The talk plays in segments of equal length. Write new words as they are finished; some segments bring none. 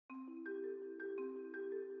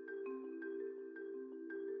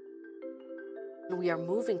We are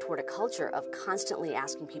moving toward a culture of constantly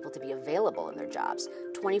asking people to be available in their jobs,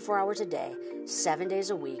 24 hours a day, 7 days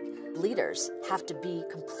a week. Leaders have to be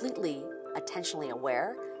completely attentionally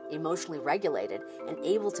aware, emotionally regulated, and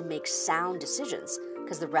able to make sound decisions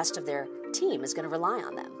because the rest of their team is going to rely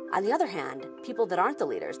on them. On the other hand, people that aren't the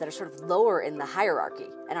leaders, that are sort of lower in the hierarchy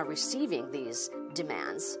and are receiving these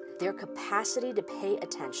demands, their capacity to pay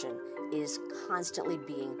attention is constantly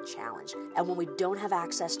being challenged. And when we don't have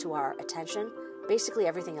access to our attention, basically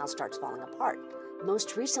everything else starts falling apart.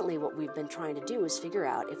 Most recently, what we've been trying to do is figure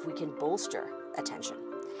out if we can bolster attention.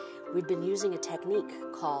 We've been using a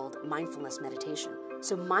technique called mindfulness meditation.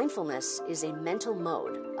 So mindfulness is a mental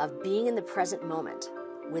mode of being in the present moment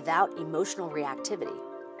without emotional reactivity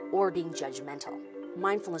or being judgmental.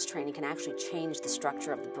 Mindfulness training can actually change the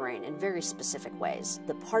structure of the brain in very specific ways.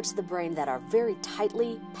 The parts of the brain that are very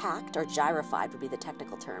tightly packed, or gyrified would be the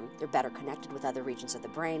technical term, they're better connected with other regions of the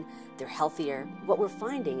brain, they're healthier. What we're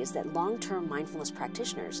finding is that long-term mindfulness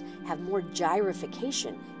practitioners have more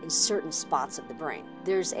gyrification in certain spots of the brain.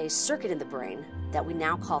 There's a circuit in the brain that we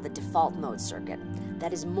now call the default mode circuit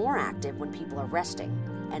that is more active when people are resting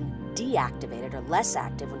and deactivated or less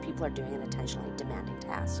active when people are doing an attentionally demanding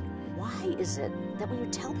task. Why is it that when you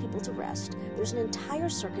tell people to rest, there's an entire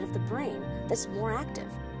circuit of the brain that's more active?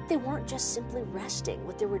 They weren't just simply resting.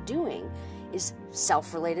 What they were doing is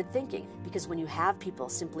self-related thinking. Because when you have people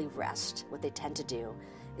simply rest, what they tend to do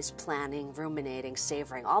is planning, ruminating,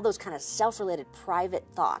 savoring, all those kind of self-related private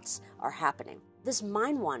thoughts are happening. This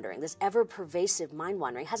mind wandering, this ever-pervasive mind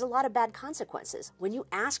wandering, has a lot of bad consequences. When you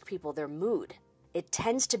ask people their mood, it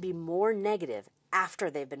tends to be more negative after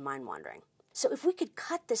they've been mind wandering. So if we could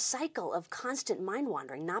cut the cycle of constant mind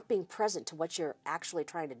wandering, not being present to what you're actually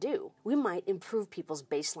trying to do, we might improve people's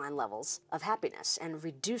baseline levels of happiness and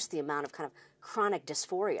reduce the amount of kind of chronic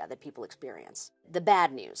dysphoria that people experience. The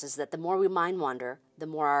bad news is that the more we mind wander, the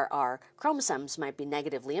more our chromosomes might be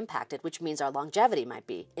negatively impacted, which means our longevity might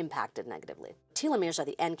be impacted negatively. Telomeres are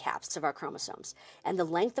the end caps of our chromosomes, and the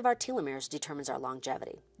length of our telomeres determines our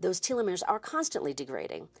longevity. Those telomeres are constantly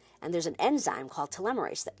degrading, and there's an enzyme called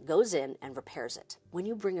telomerase that goes in and repairs it. When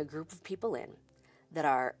you bring a group of people in that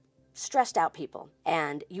are stressed out people,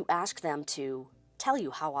 and you ask them to tell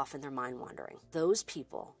you how often they're mind wandering, those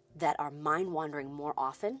people that are mind wandering more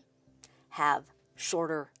often have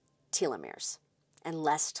shorter telomeres and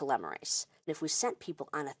less telomerase. And if we sent people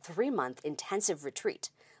on a 3-month intensive retreat,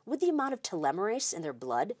 would the amount of telomerase in their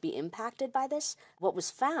blood be impacted by this? What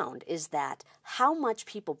was found is that how much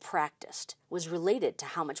people practiced was related to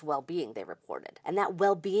how much well-being they reported. And that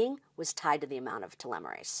well-being was tied to the amount of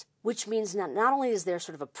telomerase, which means not only is there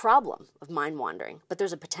sort of a problem of mind wandering, but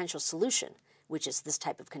there's a potential solution, which is this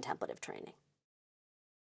type of contemplative training.